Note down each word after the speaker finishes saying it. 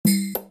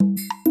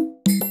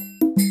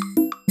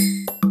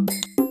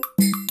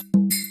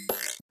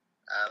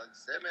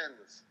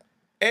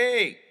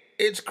Hey,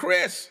 it's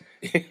Chris.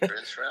 Chris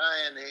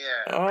Ryan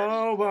here.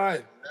 Oh, boy.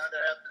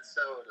 Another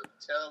episode of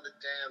Tell the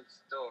Damn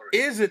Story.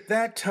 Is it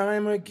that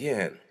time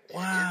again? Wow.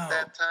 It is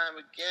that time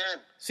again.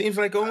 Seems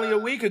like only a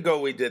week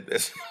ago we did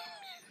this.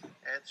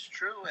 That's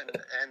true, and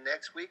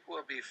next week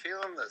we'll be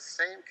feeling the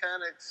same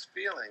kind of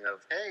feeling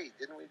of, hey,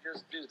 didn't we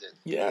just do this?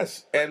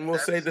 Yes, and we'll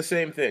say the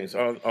same things.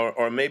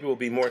 Or maybe we'll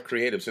be more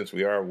creative since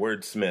we are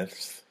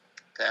wordsmiths.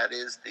 That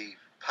is the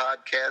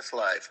podcast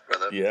life,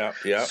 brother. Yeah.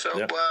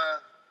 So,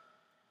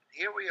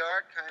 here we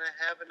are kind of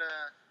having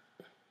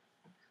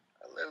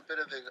a little bit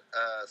of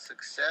a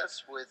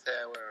success with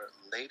our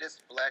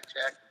latest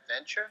blackjack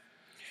venture.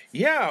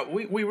 Yeah,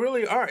 we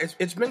really are.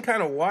 It's been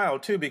kind of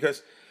wild too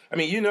because I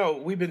mean, you know,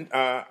 we've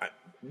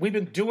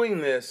been doing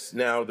this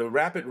now. The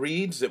rapid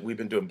reads that we've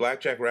been doing,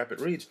 blackjack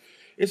rapid reads,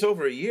 it's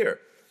over a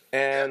year,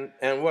 and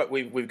what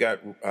we've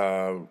got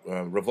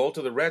Revolt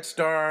of the Red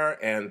Star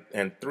and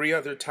 3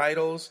 other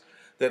titles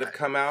that have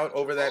come out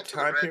over that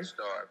time period. Red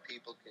Star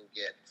people can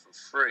get for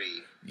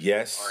free.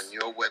 Yes. On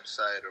your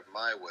website or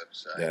my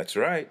website. That's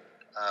right.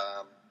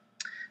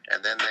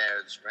 And then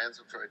there's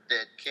Ransom for a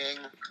Dead King.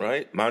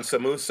 Right. Mansa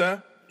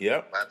Musa.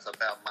 Yep. That's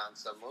about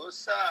Mansa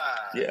Musa.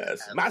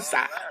 Yes.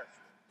 Mansa.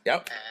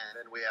 Yep. And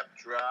then we have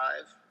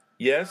Drive.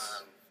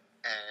 Yes.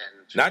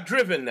 And not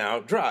Driven now.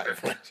 Drive.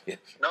 Yes.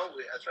 No,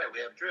 that's right. We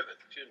have Driven.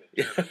 Excuse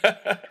me.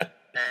 Driven.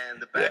 And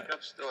the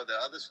backup story, the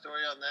other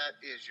story on that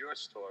is your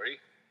story.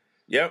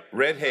 Yep.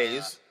 Red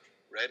Haze.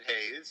 Red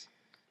Haze.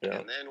 Yep.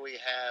 And then we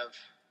have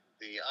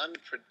the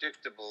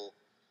unpredictable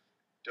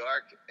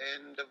Dark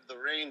End of the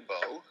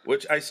Rainbow.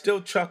 Which I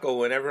still chuckle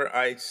whenever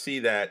I see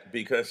that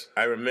because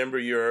I remember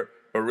your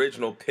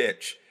original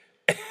pitch.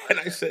 And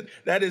I said,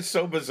 that is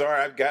so bizarre,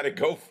 I've got to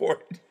go for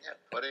it. Yeah,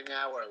 putting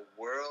our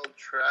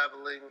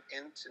world-traveling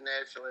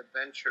international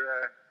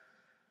adventurer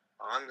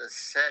on the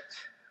set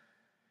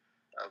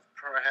of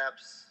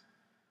perhaps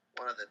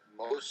one of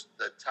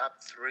the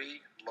top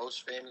 3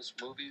 most famous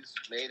movies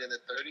made in the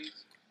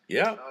 30s.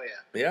 Yeah. Oh,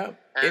 yeah.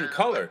 Yeah, in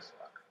color.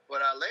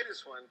 But our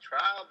latest one,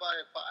 Trial by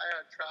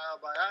Fire, Trial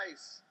by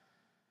Ice,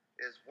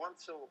 is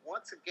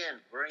once again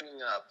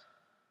bringing up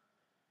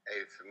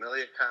a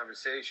familiar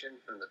conversation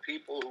from the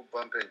people who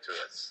bump into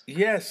us.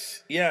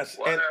 Yes.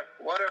 What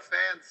are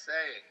fans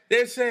saying?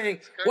 They're saying,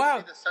 it's going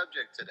to be the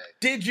subject today.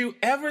 Did you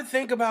ever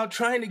think about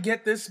trying to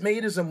get this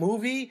made as a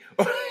movie?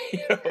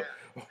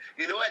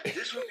 You know what?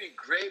 This would be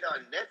great on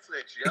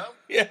Netflix, yo.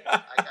 Yeah.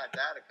 I got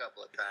that a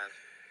couple of times.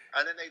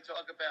 And then they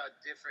talk about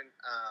different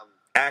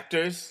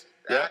actors.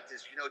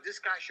 Actors. You know, this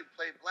guy should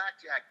play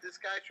blackjack.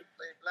 This guy should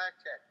play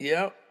blackjack.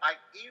 Yep. I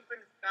even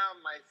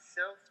found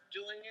myself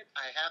doing it.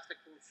 I have to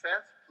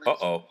confess. Please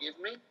forgive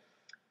me.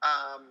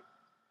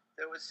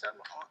 There was some,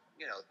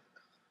 you know,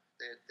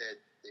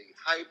 the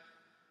hype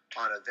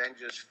on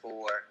Avengers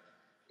 4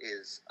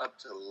 is up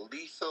to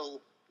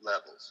lethal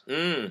levels.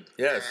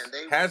 Yes. And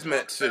they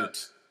hazmat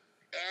suits.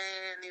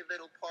 Any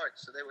little part.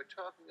 So they were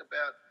talking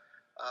about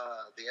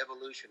the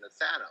evolution of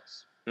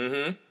Thanos.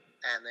 Mm-hmm.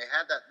 And they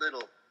had that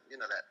little, you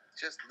know, that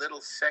just little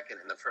second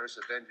in the first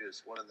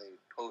Avengers, one of the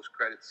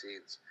post-credit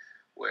scenes,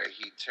 where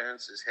he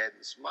turns his head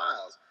and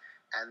smiles.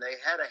 And they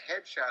had a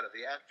headshot of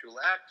the actual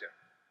actor.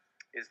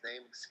 His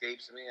name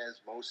escapes me,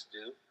 as most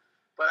do.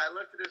 But I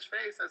looked at his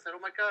face, I said,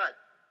 oh my God,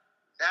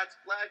 that's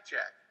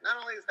Blackjack.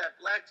 Not only is that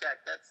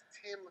Blackjack, that's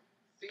Tim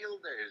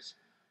Fielder's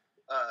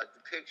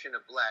depiction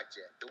of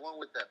Blackjack. The one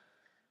with the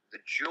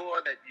jaw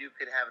that you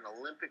could have an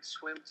Olympic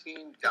swim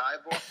team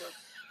dive off of.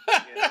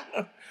 You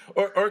know?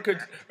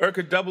 or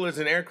could double as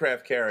an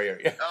aircraft carrier.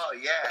 Oh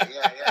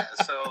yeah.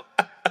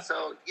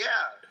 So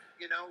yeah,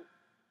 you know,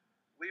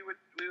 we were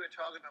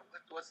talking about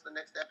what's the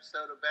next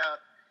episode about,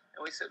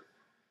 and we said,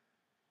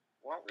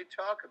 why don't we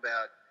talk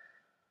about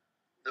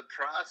the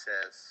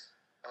process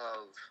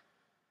of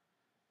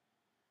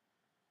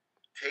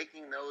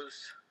taking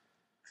those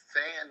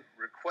fan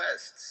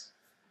requests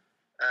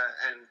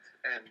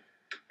and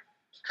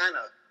kind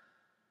of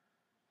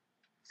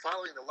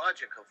following the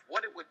logic of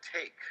what it would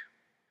take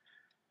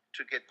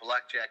to get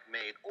Blackjack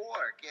made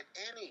or get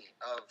any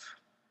of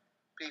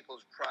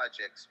people's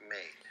projects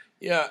made.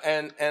 Yeah,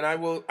 and I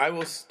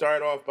will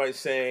start off by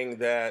saying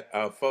that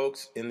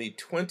folks, in the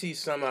 20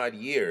 some odd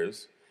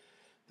years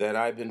that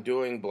I've been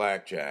doing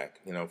Blackjack,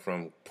 you know,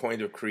 from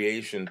point of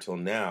creation till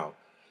now,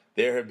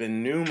 there have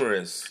been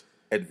numerous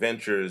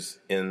adventures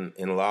in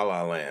La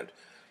La Land.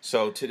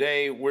 So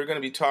today we're going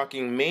to be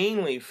talking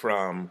mainly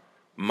from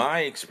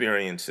my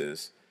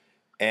experiences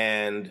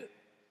and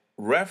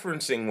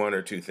referencing 1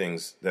 or 2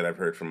 things that I've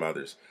heard from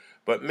others.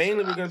 But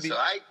mainly we're going to be... So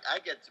I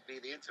get to be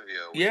the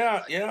interviewer.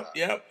 Yeah.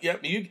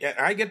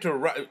 I get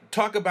to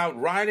talk about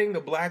riding the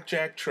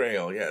Blackjack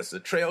Trail. Yes,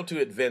 the Trail to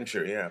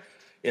Adventure,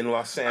 in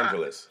Los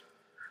Angeles.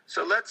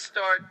 So let's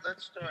start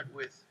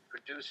with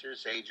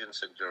producers,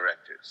 agents, and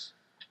directors.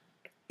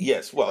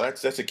 Yes, well,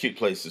 that's a cute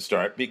place to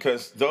start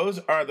because those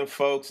are the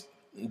folks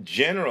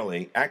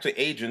generally, actually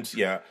agents,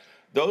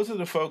 those are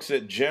the folks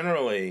that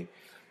generally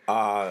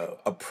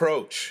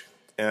approach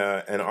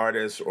an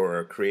artist or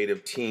a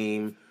creative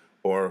team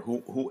or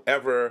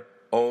whoever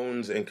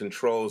owns and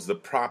controls the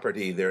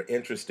property they're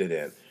interested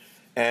in.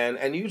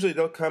 And usually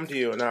they'll come to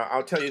you, and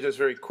I'll tell you this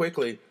very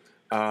quickly.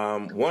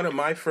 One of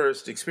my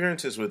first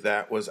experiences with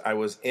that was I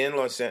was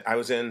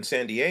in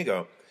San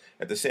Diego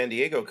at the San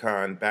Diego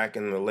Con back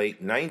in the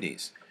late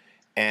 '90s,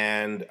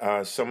 and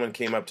someone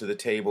came up to the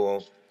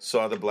table,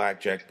 saw the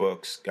blackjack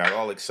books, got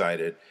all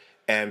excited,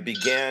 and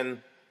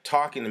began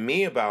talking to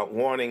me about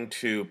wanting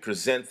to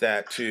present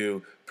that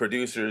to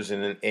producers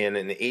and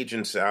an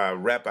agent's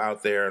rep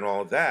out there and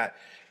all of that,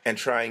 and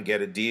try and get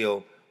a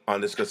deal on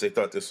this because they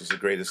thought this was the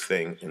greatest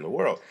thing in the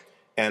world.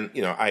 And,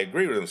 I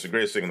agree with them. It's the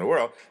greatest thing in the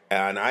world.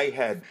 And I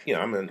had,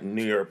 I'm a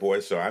New York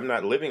boy, so I'm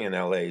not living in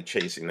L.A.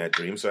 chasing that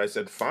dream. So I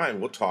said, fine,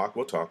 we'll talk.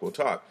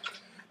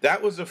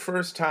 That was the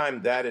first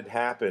time that had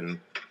happened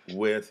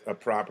with a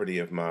property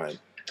of mine.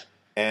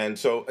 And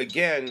so,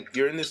 again,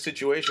 you're in this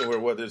situation where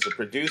whether it's a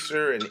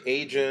producer, an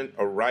agent,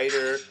 a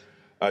writer,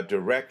 a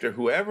director,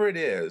 whoever it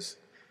is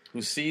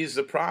who sees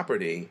the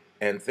property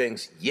and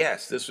thinks,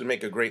 yes, this would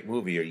make a great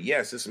movie, or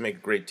yes, this would make a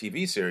great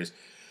TV series,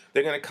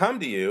 they're going to come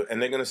to you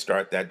and they're going to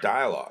start that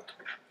dialogue.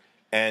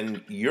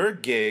 And your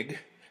gig,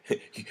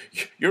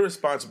 your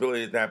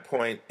responsibility at that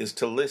point is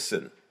to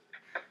listen.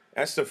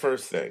 That's the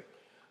first thing.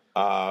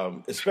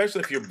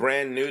 Especially if you're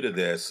brand new to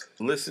this,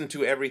 listen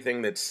to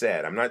everything that's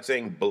said. I'm not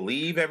saying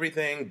believe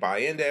everything, buy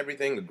into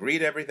everything, agree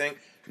to everything.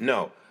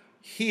 No,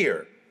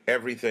 hear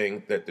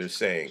everything that they're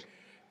saying,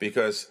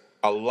 because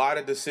a lot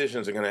of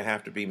decisions are going to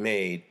have to be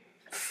made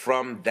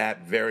from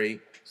that very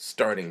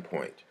starting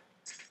point.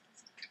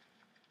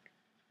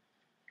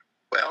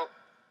 Well,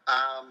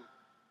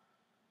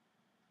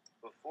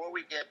 before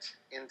we get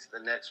into the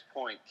next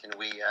point, can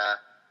we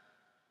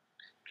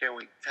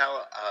tell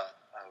a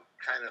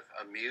kind of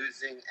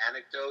amusing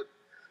anecdote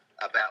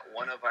about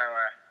one of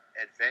our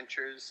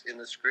adventures in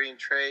the screen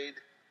trade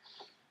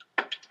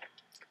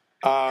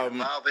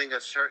involving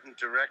a certain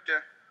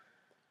director?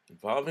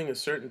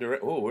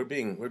 Oh, we're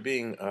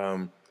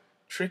being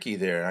tricky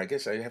there. I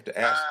guess I have to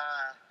ask,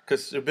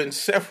 because there have been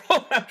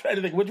several. I'm trying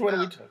to think, which one are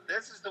we talking?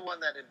 This is the one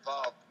that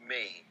involved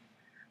me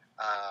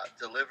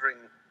delivering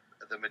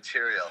the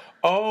material.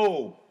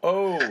 Oh.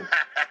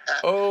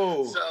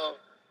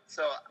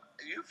 So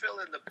you fill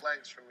in the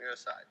blanks from your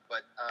side,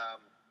 but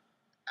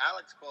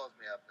Alex calls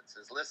me up and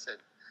says, listen,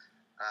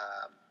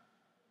 I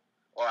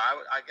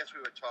guess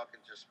we were talking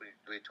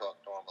we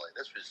talked normally.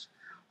 This was,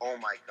 oh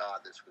my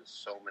God, this was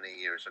so many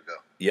years ago.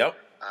 Yep.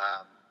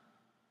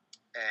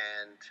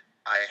 And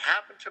I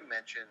happened to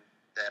mention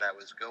that I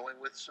was going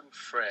with some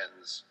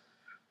friends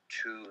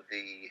to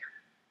the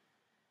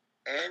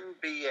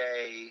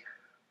NBA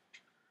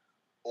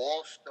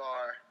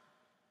All-Star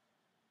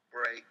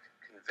Break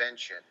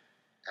Convention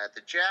at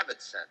the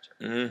Javits Center.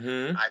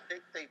 Mm-hmm. I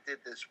think they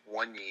did this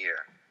one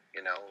year,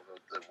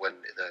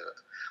 when the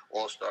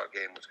All-Star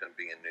game was going to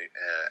be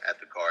at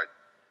the Garden.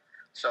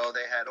 So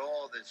they had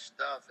all this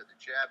stuff at the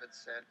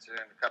Javits Center,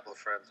 and a couple of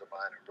friends of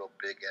mine are real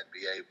big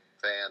NBA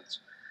fans,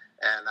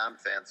 and I'm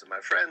fans of my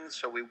friends.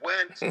 So we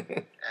went,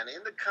 and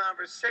in the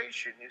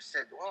conversation, you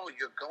said, "Oh,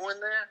 you're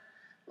going there?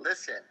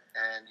 Listen,"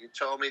 and you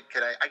told me,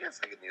 I guess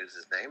I can use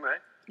his name,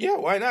 right? Yeah,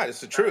 why not? It's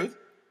the truth.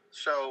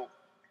 So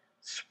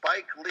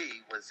Spike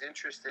Lee was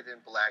interested in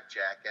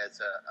blackjack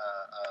as a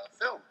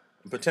film.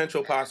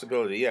 Potential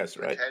possibility, yes,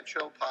 right.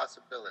 Potential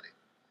possibility.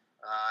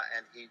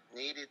 And he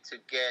needed to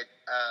get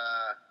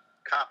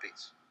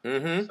copies.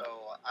 Mm-hmm.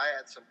 So I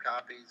had some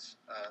copies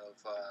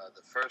of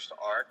the first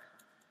arc.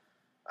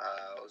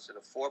 Was it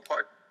a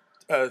 4-part?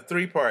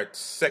 3 parts.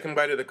 Second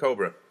Bite of the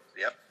Cobra.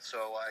 Yep. So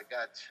I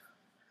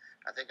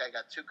think I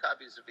got 2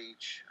 copies of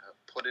each.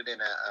 Put it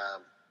in a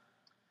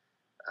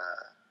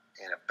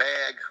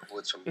bag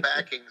with some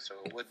backing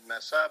so it wouldn't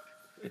mess up.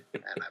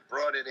 And I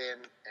brought it in,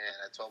 and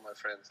I told my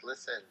friends,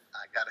 listen,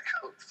 I got to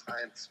go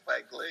find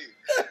Spike Lee.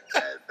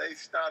 And they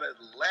started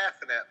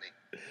laughing at me.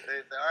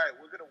 They said, all right,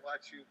 we're going to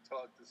watch you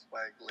talk to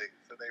Spike Lee.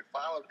 So they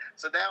followed.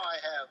 So now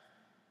I have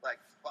like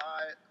 4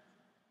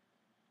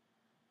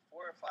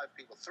 or 5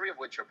 people, 3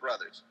 of which are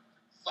brothers,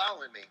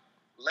 following me,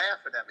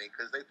 laughing at me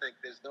because they think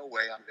there's no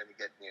way I'm going to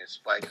get near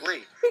Spike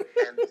Lee.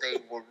 And they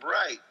were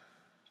right.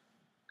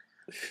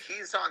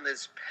 He's on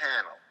this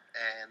panel,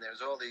 and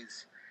there's all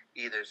these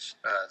either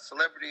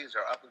celebrities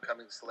or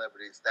up-and-coming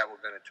celebrities that were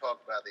going to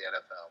talk about the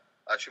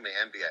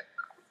NBA.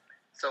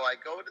 So I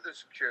go to the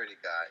security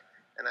guy,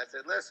 and I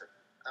said, listen,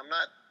 I'm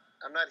not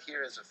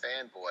here as a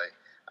fanboy.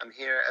 I'm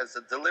here as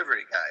a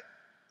delivery guy.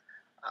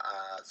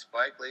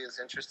 Spike Lee is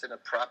interested in a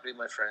property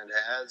my friend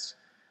has.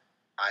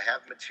 I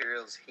have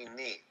materials he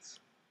needs.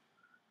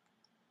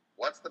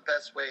 What's the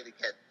best way to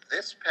get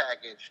this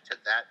package to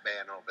that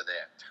man over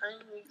there?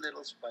 Tiny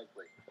little Spike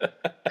Lee.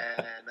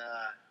 And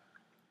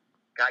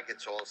guy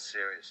gets all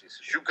serious. He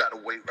says, you got to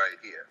wait right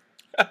here.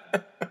 I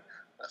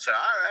said,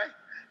 all right.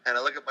 And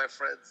I look at my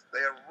friends. They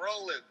are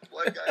rolling.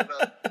 One guy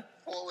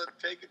falling,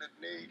 taking a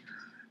knee.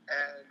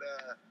 And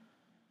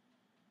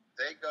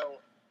they go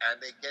and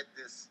they get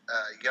this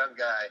young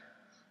guy.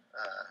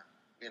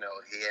 He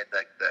had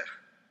like the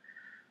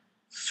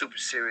super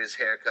serious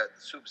haircut,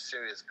 super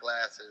serious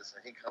glasses.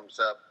 And he comes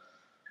up.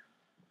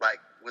 like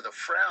with a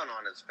frown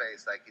on his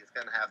face, like he's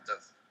gonna have to,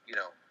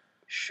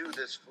 shoo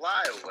this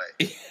fly away.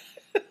 He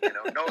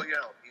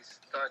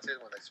starts in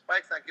with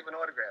Spike's not giving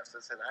autographs.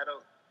 I said,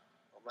 I'm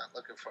not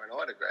looking for an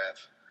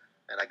autograph.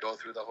 And I go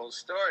through the whole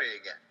story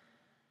again.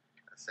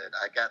 I said,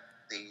 I got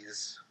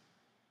this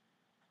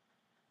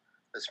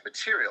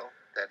material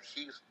that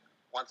he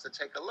wants to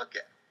take a look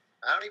at.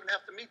 I don't even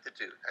have to meet the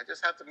dude. I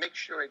just have to make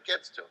sure it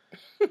gets to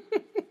him.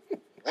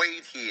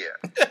 Wait here.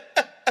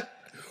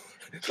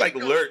 It's like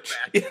Lurch.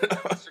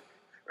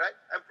 Right?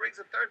 And brings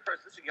a third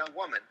person. This is a young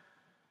woman.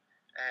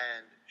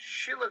 And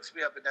she looks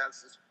me up and down and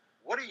says,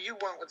 what do you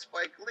want with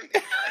Spike Lee?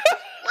 I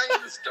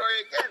explain the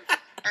story again.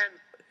 And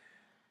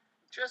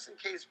just in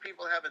case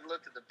people haven't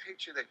looked at the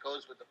picture that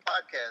goes with the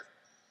podcast,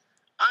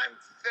 I'm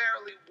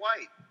fairly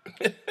white.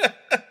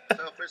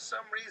 So for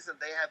some reason,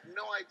 they have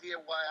no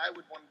idea why I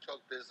would want to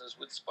talk business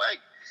with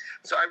Spike.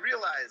 So I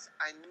realized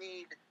I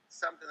need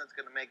something that's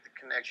going to make the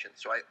connection.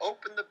 So I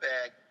open the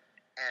bag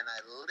and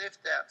I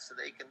lift out so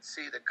they can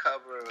see the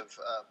cover of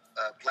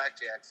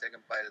Blackjack,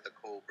 Second Bite of the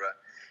Cobra.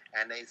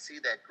 And they see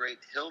that great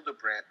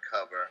Hildebrandt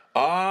cover.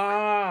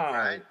 Ah.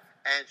 Right?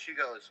 And she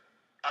goes,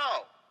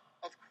 oh,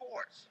 of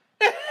course.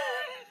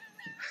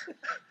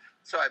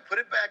 So I put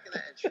it back in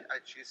there,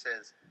 and she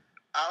says,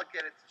 I'll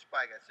get it to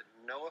Spike. I said,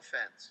 no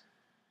offense.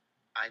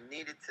 I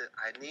need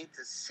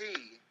to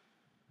see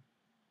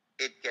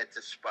it get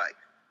to Spike.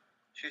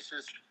 She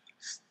says,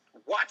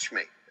 watch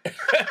me.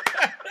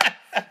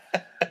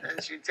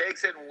 And she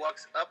takes it and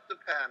walks up the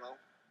panel,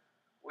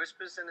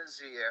 whispers in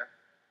his ear,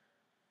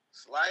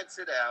 slides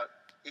it out.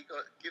 He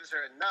gives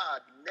her a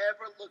nod,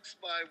 never looks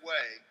my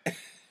way.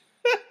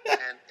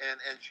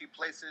 and she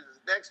places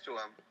it next to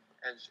him.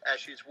 And as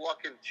she's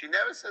walking, she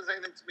never says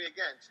anything to me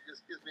again. She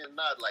just gives me a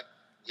nod like,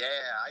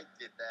 yeah, I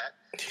did that.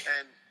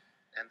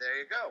 And there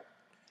you go.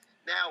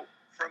 Now,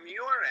 from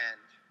your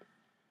end,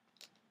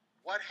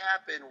 what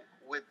happened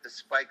with the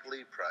Spike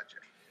Lee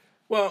project?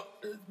 Well,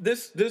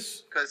 this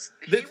because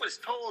he was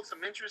told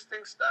some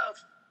interesting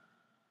stuff.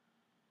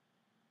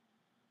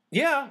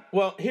 Yeah,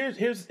 well,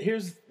 here's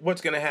what's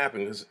going to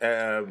happen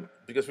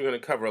because we're going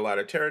to cover a lot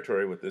of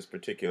territory with this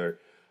particular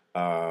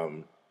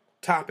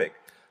topic.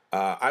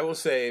 I will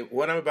say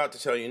what I'm about to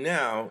tell you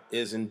now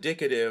is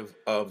indicative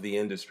of the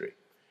industry.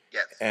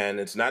 Yes. And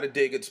it's not a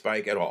dig at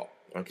Spike at all.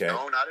 Okay.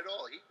 No, not at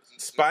all.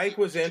 Spike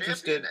was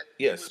interested.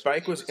 Yes,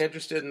 Spike was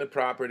interested in the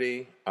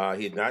property.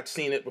 He had not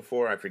seen it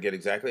before. I forget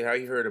exactly how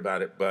he heard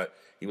about it, but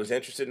he was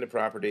interested in the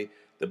property.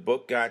 The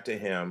book got to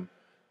him.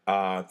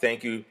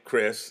 Thank you,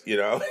 Chris.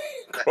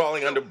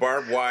 Crawling under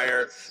barbed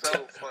wire,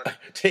 so funny.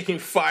 Taking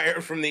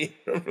fire from the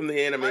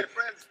enemy.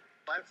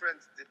 My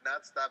friends did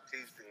not stop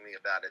teasing me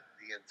about it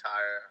the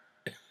entire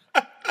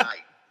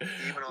night,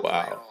 even on the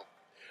way home.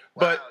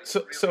 But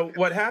wow, so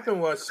what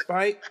happened was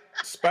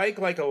Spike,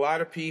 like a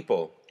lot of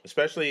people,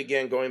 especially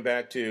again going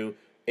back to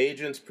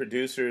agents,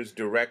 producers,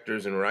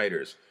 directors, and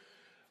writers,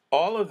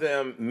 all of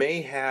them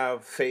may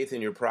have faith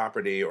in your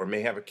property, or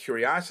may have a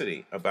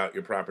curiosity about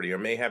your property, or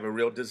may have a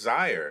real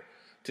desire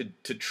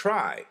to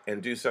try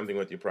and do something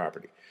with your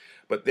property.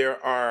 But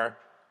there are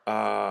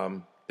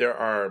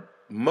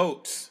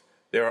moats,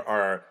 there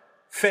are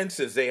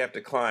fences they have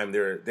to climb.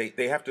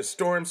 They have to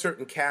storm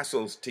certain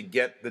castles to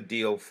get the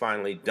deal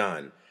finally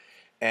done.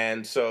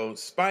 And so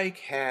Spike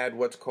had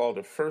what's called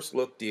a first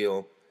look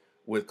deal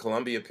with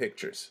Columbia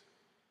Pictures.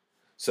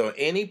 So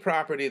any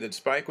property that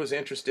Spike was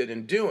interested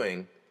in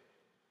doing,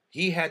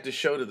 he had to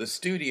show to the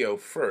studio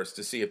first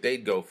to see if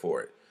they'd go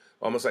for it.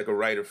 Almost like a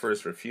right of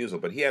first refusal.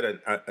 But he had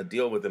a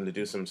deal with them to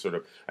do some sort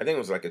of, I think it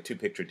was like a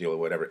 2-picture deal or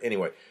whatever.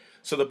 Anyway,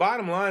 so the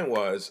bottom line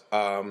was,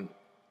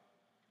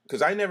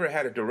 because I never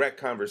had a direct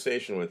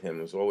conversation with him.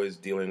 I was always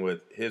dealing with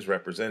his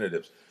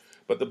representatives.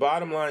 But the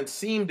bottom line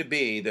seemed to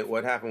be that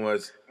what happened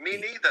was... Me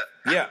neither.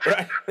 Yeah,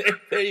 right.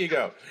 There you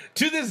go.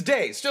 To this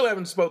day, still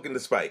haven't spoken to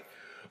Spike.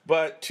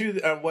 But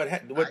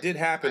what did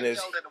happen is...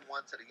 I yelled at him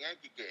once at a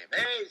Yankee game.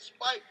 Hey,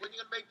 Spike, when are you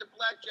going to make the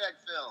Blackjack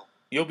film?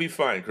 You'll be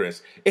fine,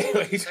 Chris.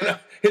 Anyway, his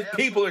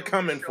people are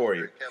coming for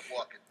you.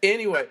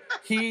 Anyway,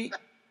 he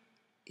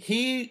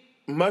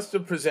must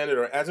have presented,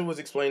 or as it was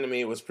explained to me,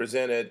 it was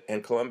presented,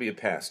 and Columbia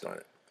passed on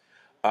it.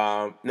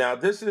 Now,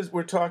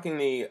 we're talking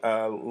the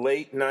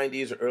late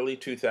 90s, early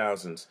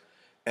 2000s.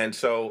 And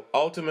so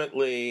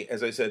ultimately,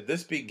 as I said,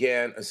 this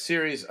began a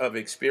series of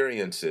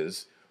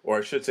experiences, or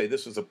I should say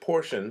this was a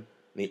portion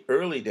in the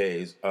early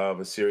days of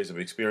a series of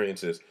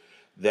experiences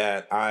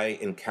that I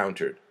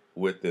encountered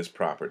with this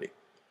property.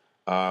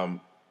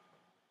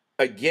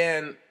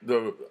 Again,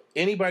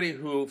 anybody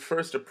who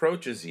first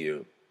approaches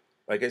you,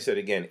 like I said,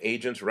 again,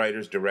 agents,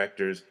 writers,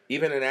 directors,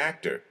 even an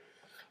actor,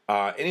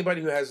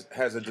 anybody who has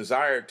a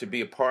desire to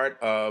be a part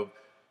of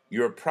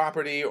your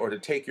property or to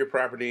take your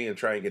property and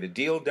try and get a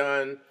deal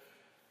done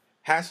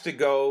has to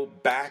go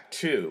back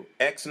to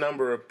X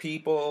number of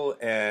people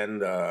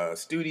and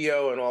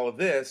studio and all of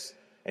this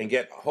and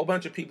get a whole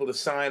bunch of people to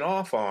sign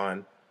off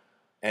on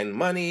and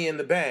money in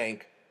the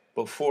bank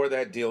before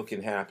that deal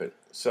can happen.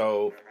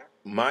 So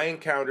my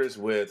encounters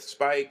with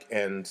Spike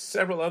and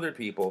several other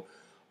people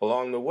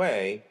along the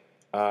way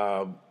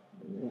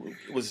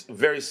was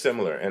very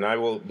similar, and I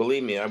will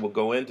believe me, I will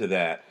go into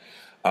that.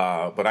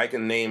 But I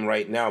can name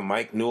right now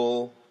Mike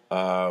Newell,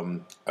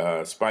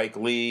 Spike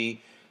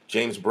Lee,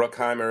 James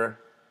Bruckheimer.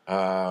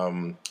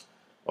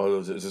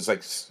 There's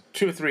like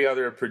two or three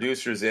other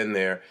producers in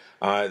there.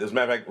 As a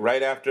matter of fact,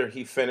 right after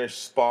he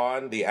finished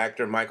Spawn, the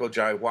actor Michael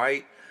Jai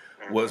White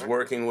was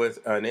working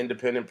with an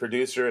independent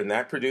producer, and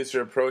that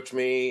producer approached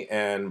me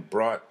and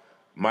brought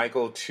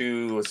Michael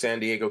to San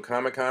Diego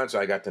Comic-Con, so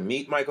I got to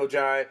meet Michael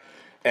Jai,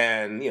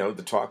 and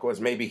the talk was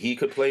maybe he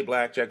could play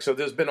Blackjack. So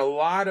there's been a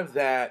lot of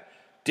that,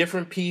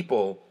 different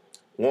people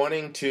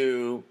wanting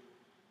to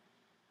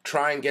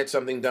try and get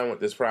something done with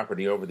this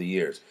property over the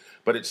years.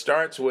 But it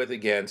starts with,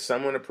 again,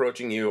 someone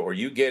approaching you or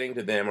you getting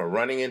to them or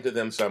running into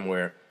them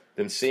somewhere,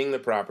 them seeing the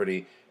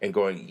property and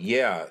going,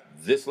 yeah,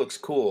 this looks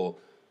cool.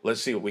 Let's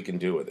see what we can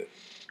do with it.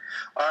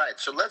 All right,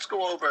 so let's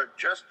go over,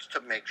 just to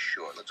make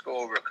sure, let's go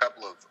over a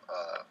couple of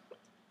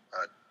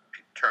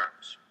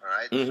terms, all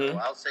right? So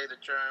I'll say the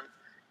term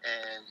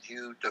and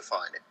you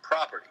define it.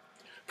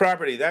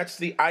 Property, that's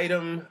the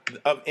item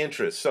of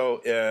interest.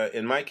 So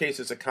in my case,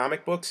 it's a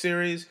comic book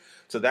series,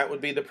 so that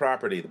would be the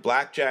property. The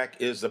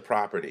Blackjack is the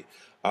property.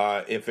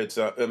 If it's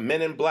a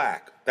Men in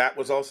Black, that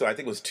was also, I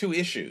think it was 2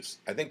 issues.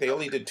 I think they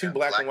only did 2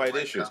 black and white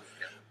issues.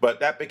 But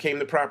that became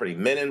the property.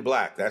 Men in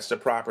Black, that's the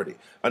property.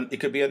 It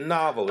could be a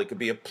novel, it could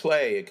be a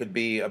play, it could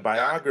be a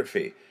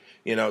biography.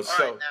 So right,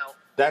 now,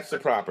 that's the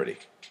property.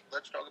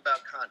 Let's talk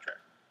about contract.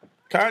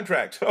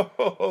 Contract.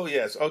 Oh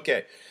yes.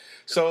 Okay.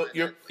 So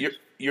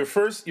your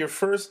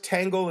first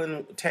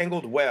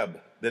tangled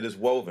web that is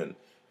woven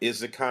is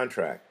the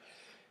contract.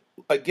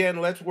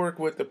 Again, let's work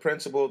with the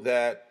principle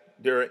that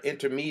there are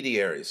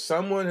intermediaries.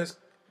 Someone has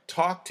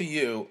talked to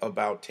you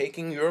about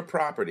taking your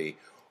property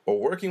or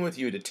working with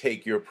you to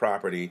take your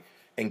property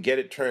and get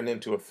it turned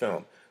into a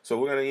film.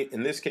 So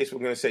in this case, we're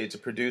going to say it's a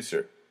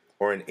producer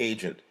or an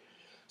agent.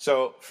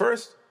 So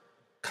first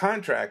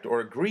contract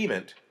or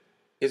agreement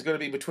is going to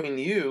be between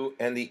you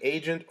and the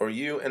agent or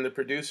you and the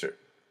producer.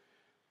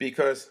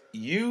 Because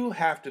you two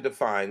have to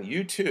define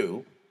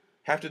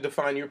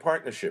your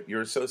partnership,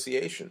 your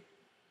association.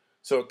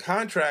 So a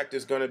contract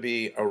is going to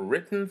be a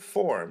written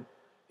form.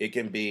 It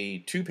can be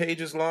 2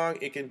 pages long.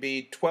 It can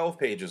be 12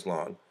 pages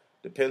long.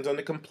 Depends on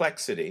the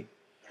complexity.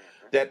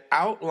 That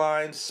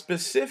outlines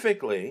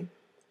specifically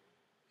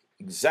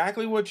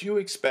exactly what you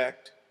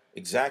expect,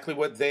 exactly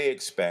what they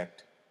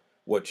expect,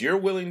 what you're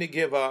willing to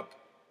give up,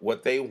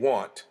 what they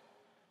want,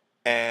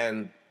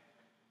 and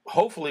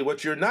hopefully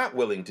what you're not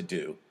willing to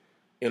do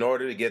in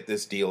order to get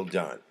this deal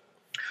done.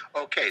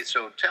 Okay,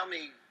 so tell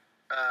me,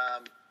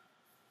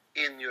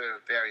 in your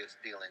various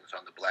dealings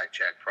on the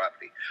Blackjack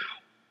property,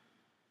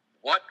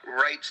 what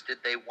rights did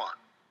they want?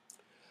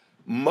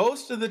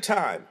 Most of the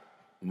time,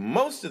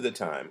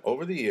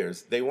 over the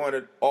years, they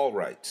wanted all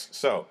rights.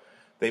 So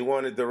they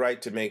wanted the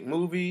right to make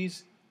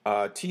movies,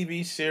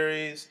 TV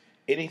series,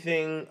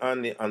 anything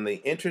on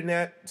the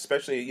internet,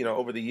 especially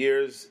over the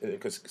years,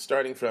 because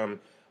starting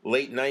from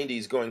late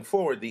 90s going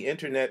forward, the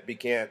internet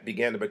began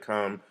to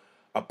become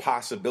a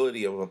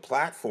possibility of a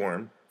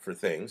platform for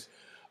things.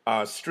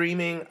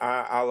 Streaming,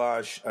 a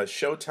la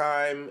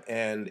Showtime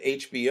and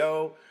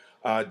HBO,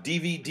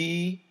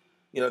 DVD,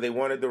 they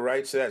wanted the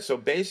rights to that. So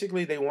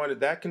basically, they wanted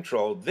that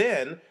control.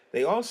 Then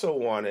they also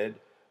wanted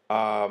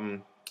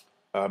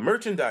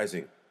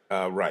merchandising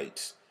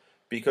rights,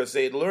 because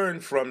they'd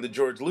learned from the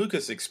George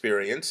Lucas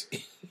experience,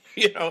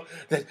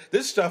 that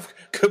this stuff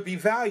could be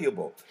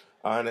valuable.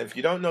 And if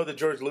you don't know the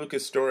George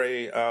Lucas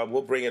story,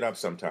 we'll bring it up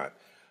sometime.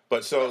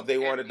 But so they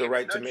wanted the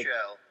right to make.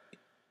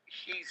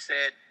 He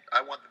said,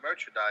 "I want the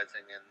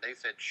merchandising," and they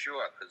said,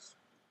 "Sure," because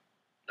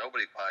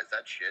nobody buys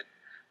that shit.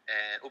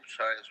 And oops,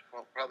 sorry, it's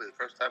probably the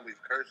first time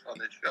we've cursed on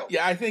this show.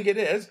 Yeah, I think it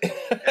is.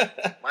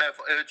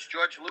 It's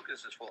George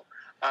Lucas's fault.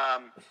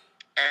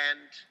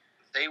 And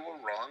they were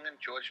wrong, and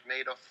George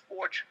made a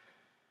fortune.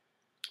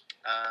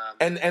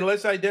 And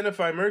let's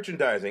identify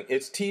merchandising.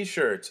 It's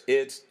T-shirts,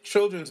 it's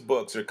children's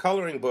books or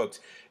coloring books,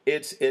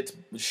 it's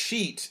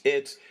sheets,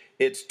 it's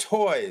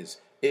toys,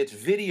 it's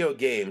video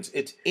games,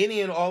 it's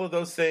any and all of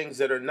those things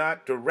that are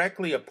not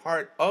directly a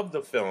part of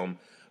the film,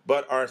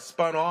 but are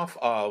spun off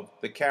of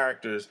the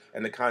characters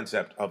and the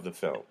concept of the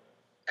film.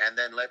 And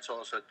then let's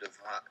also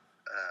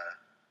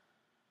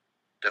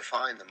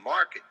define the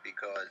market,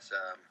 because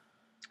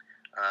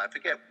I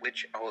forget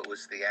which. Oh, it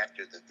was the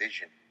actor, the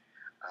Vision.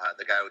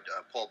 The guy,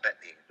 Paul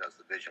Bettany, who does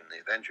the Vision in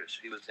the Avengers.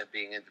 He was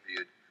being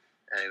interviewed,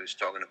 and he was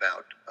talking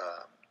about,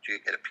 do you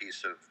get a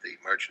piece of the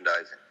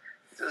merchandising?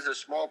 He says, a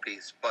small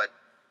piece, but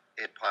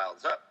it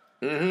piles up.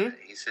 Mm-hmm.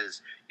 He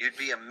says, you'd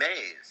be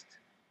amazed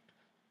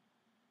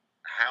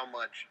how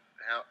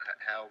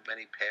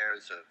many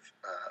pairs of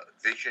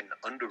Vision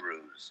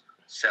underoos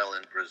sell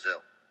in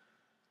Brazil.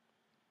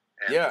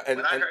 And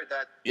when I heard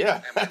that,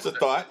 that's a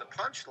thought. It was a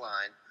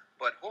punchline,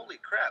 but holy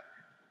crap.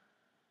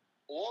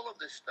 All of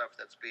this stuff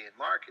that's being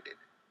marketed,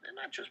 they're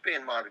not just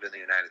being marketed in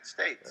the United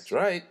States. That's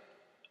right.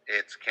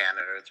 It's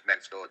Canada, it's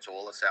Mexico, it's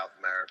all of South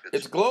America.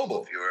 It's global.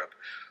 All of Europe,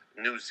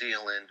 New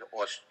Zealand,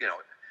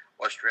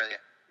 Australia.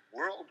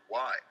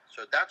 worldwide.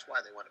 So that's why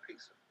they want a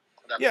piece of it.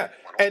 That's Yeah, why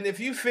they want all and if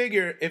you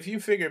figure,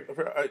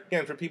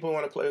 again, for people who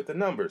want to play with the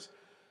numbers,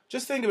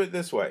 just think of it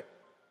this way: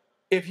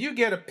 if you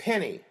get a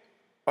penny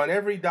on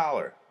every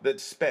dollar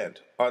that's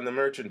spent on the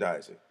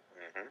merchandising,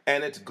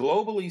 and it's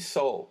globally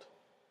sold,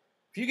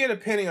 if you get a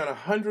penny on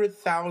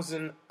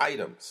 100,000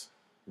 items,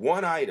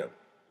 one item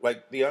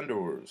like the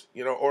Underoos,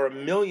 or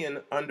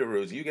 1,000,000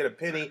 Underoos, you get a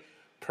penny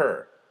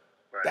per.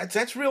 Right.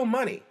 That's real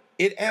money.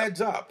 It adds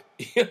up.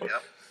 Yep.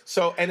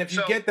 So, and if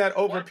you So, get that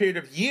over a what- period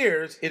of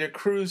years, it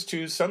accrues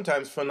to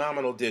sometimes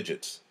phenomenal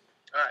digits.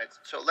 All right,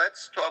 so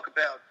let's talk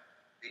about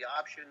the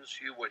options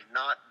you were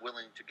not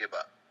willing to give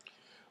up.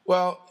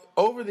 Well,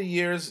 over the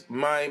years,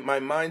 my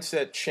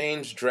mindset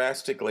changed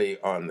drastically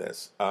on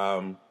this.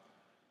 And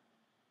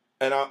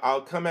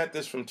I'll come at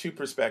this from two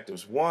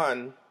perspectives.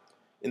 One,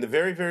 in the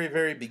very, very,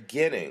 very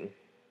beginning,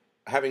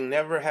 having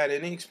never had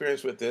any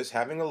experience with this,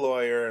 having a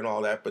lawyer and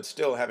all that, but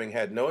still having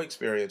had no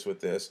experience with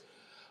this,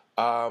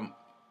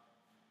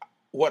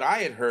 what I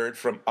had heard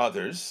from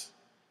others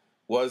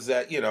was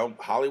that,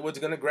 Hollywood's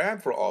going to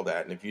grab for all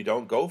that. And if you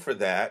don't go for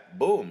that,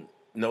 boom,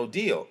 no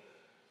deal.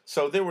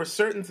 So there were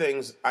certain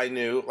things I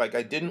knew, like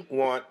I didn't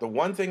want, the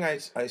one thing I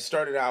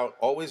started out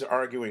always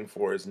arguing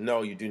for is,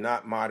 no, you do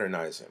not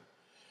modernize him.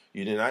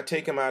 You do not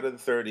take him out of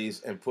the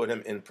 30s and put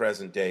him in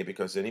present day,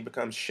 because then he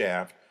becomes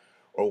Shaft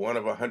or one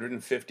of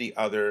 150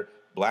 other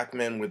black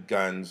men with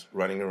guns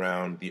running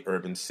around the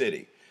urban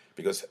city,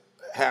 because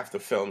half the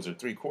films or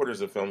 3/4 of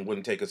the film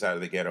wouldn't take us out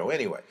of the ghetto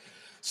anyway.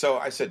 So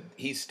I said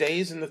he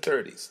stays in the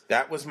 30s.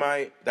 That was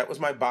my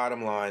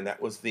bottom line. That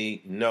was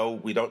the no,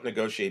 we don't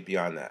negotiate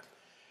beyond that.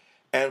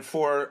 And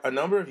for a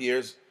number of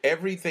years,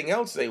 everything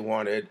else they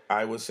wanted,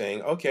 I was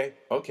saying, okay.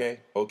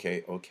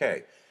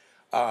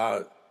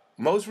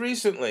 Most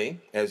recently,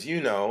 as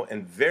you know,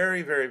 and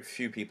very, very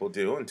few people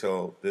do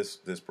until this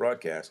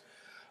broadcast,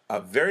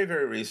 very,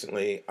 very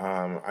recently,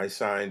 I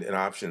signed an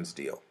options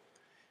deal.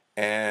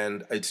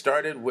 And it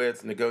started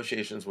with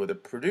negotiations with a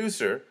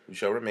producer, who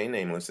shall remain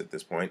nameless at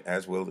this point,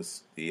 as will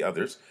the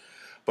others.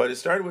 But it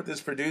started with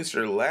this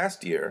producer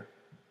last year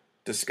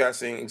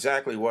discussing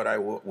exactly what I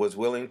was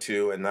willing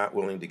to and not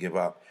willing to give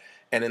up.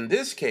 And in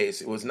this case,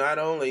 it was not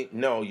only,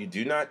 no, you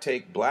do not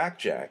take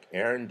Blackjack,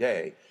 Aaron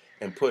Day,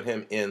 and put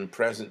him in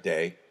present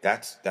day.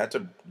 That's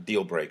a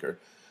deal breaker.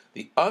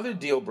 The other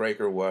deal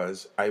breaker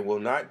was, I will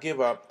not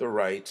give up the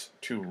rights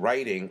to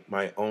writing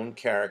my own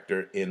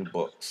character in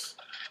books.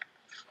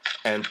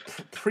 And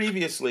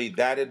previously,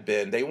 that had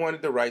been, they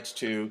wanted the rights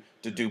to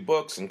do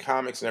books and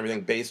comics and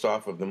everything based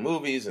off of the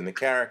movies and the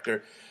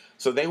character.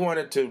 So they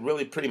wanted to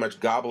really pretty much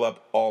gobble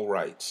up all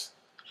rights.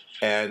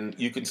 And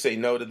you can say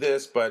no to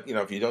this, but,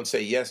 if you don't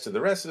say yes to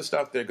the rest of the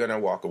stuff, they're going to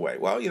walk away.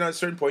 Well, at a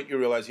certain point, you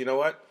realize, you know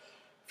what?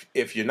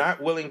 If you're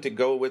not willing to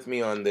go with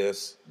me on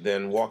this,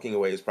 then walking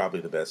away is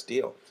probably the best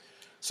deal.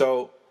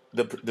 So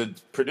the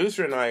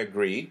producer and I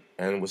agreed,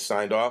 and was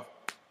signed off.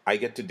 I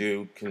get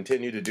to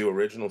continue to do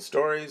original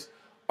stories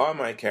on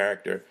my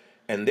character,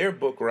 and their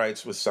book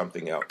rights was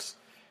something else.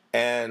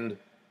 And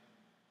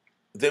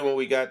then when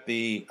we got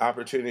the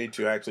opportunity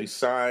to actually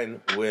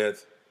sign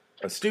with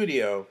a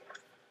studio,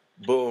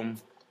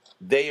 boom,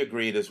 they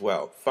agreed as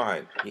well.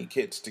 Fine, he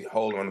gets to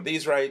hold on to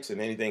these rights,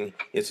 and anything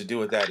he has to do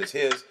with that is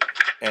his.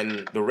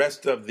 And the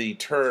rest of the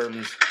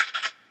terms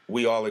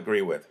we all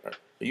agree with. Are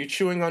you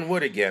chewing on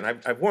wood again?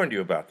 I've warned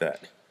you about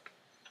that.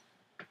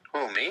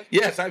 Who, me?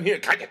 Yes, I'm here.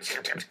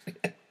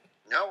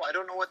 No, I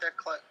don't know what that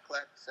clack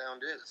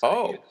sound is.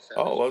 Well,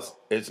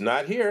 it's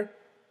not here.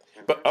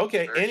 But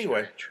okay, Very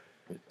anyway,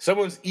 strange.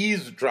 someone's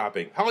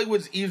eavesdropping.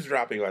 Hollywood's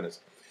eavesdropping on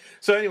us.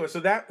 So anyway, so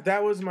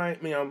that was my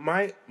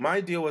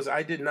my deal was,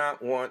 I did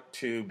not want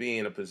to be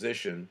in a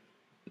position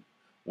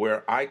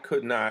where I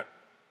could not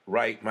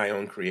write my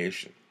own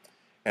creation.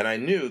 And I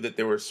knew that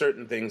there were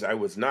certain things I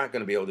was not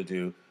going to be able to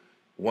do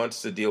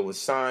once the deal was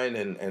signed,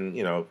 and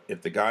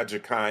if the gods are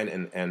kind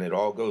and it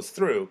all goes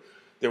through,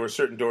 there were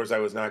certain doors I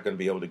was not going to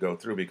be able to go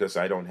through because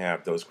I don't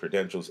have those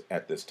credentials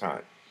at this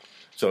time.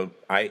 So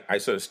I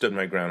sort of stood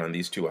my ground on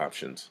these two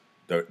options.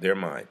 They're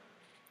mine.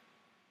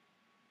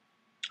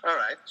 All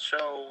right.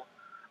 So,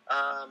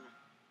 how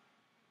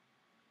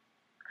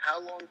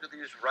long do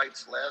these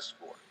rights last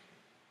for?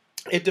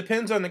 It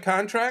depends on the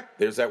contract.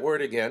 There's that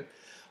word again.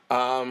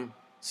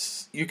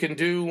 You can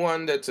do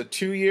one that's a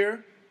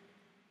 2-year,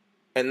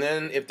 and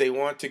then if they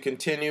want to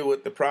continue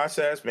with the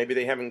process, maybe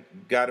they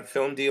haven't got a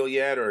film deal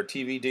yet or a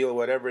TV deal,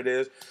 whatever it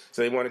is,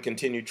 so they want to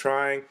continue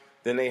trying,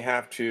 then they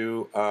have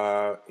to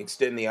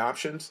extend the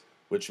options,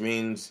 which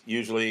means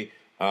usually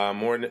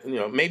more,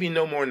 maybe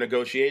no more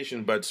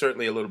negotiation, but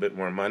certainly a little bit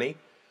more money.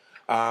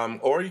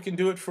 Or you can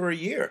do it for a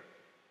year,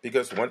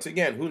 because once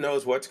again, who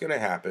knows what's going to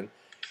happen.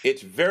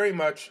 It's very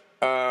much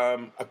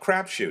a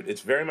crapshoot.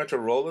 It's very much a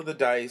roll of the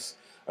dice,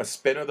 a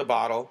spin of the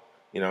bottle,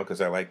 because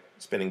I like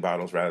spinning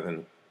bottles rather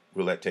than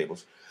roulette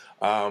tables.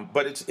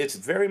 But it's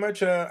very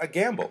much a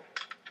gamble.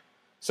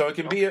 So it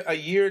can be a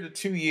year to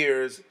 2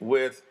 years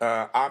with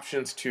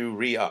options to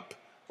re-up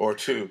or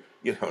to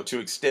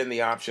extend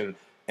the option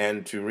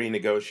and to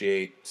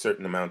renegotiate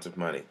certain amounts of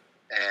money.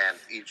 And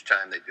each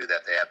time they do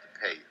that, they have to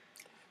pay you.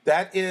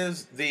 That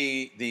is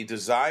the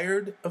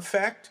desired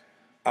effect.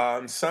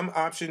 Some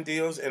option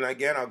deals, and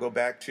again, I'll go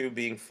back to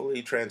being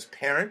fully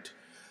transparent.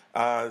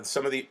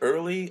 Some of the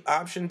early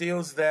option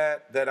deals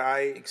that I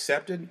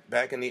accepted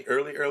back in the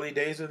early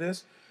days of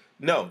this,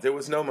 no, there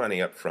was no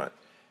money up front,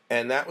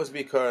 and that was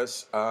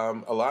because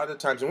a lot of the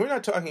times, and we're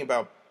not talking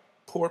about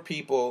poor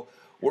people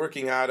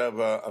working out of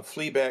a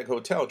flea bag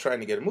hotel trying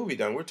to get a movie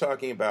done. We're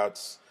talking about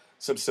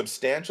some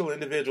substantial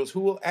individuals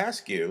who will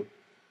ask you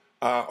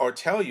or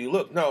tell you,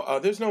 look, no,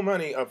 there's no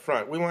money up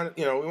front. We want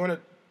to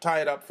tie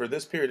it up for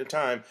this period of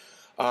time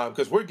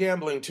because we're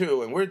gambling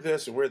too, and we're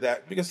this and we're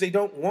that, because they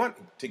don't want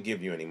to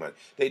give you any money.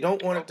 They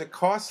don't want it to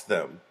cost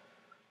them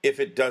if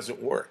it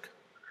doesn't work.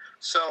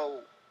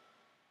 So,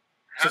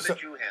 how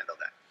did you handle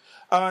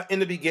that? In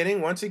the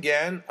beginning, once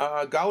again,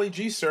 golly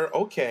gee, sir,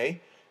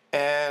 okay.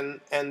 And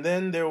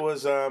then there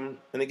was, and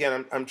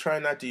again, I'm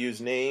trying not to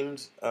use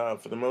names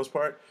for the most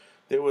part.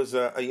 There was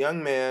a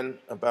young man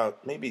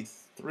about maybe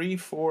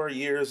 3-4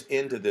 years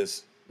into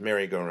this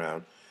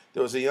merry-go-round.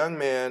 There was a young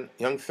man,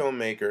 young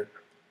filmmaker,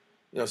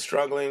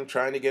 struggling,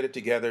 trying to get it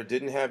together.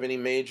 Didn't have any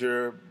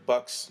major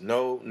bucks,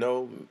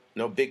 no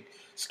big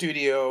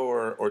studio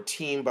or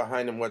team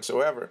behind him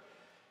whatsoever.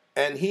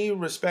 And he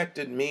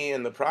respected me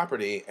and the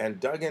property and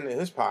dug into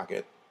his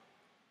pocket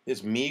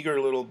his meager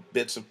little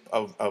bits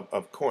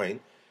of coin,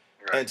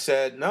 right, and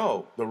said,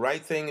 no, the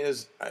right thing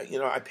is,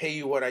 I pay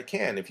you what I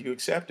can. If you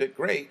accept it,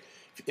 great.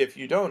 If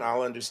you don't,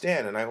 I'll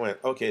understand. And I went,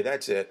 okay,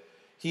 that's it.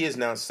 He has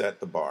now set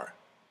the bar.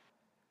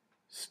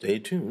 Stay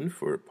tuned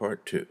for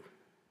part 2.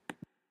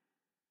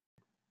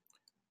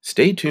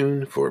 Stay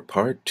tuned for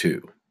part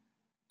 2.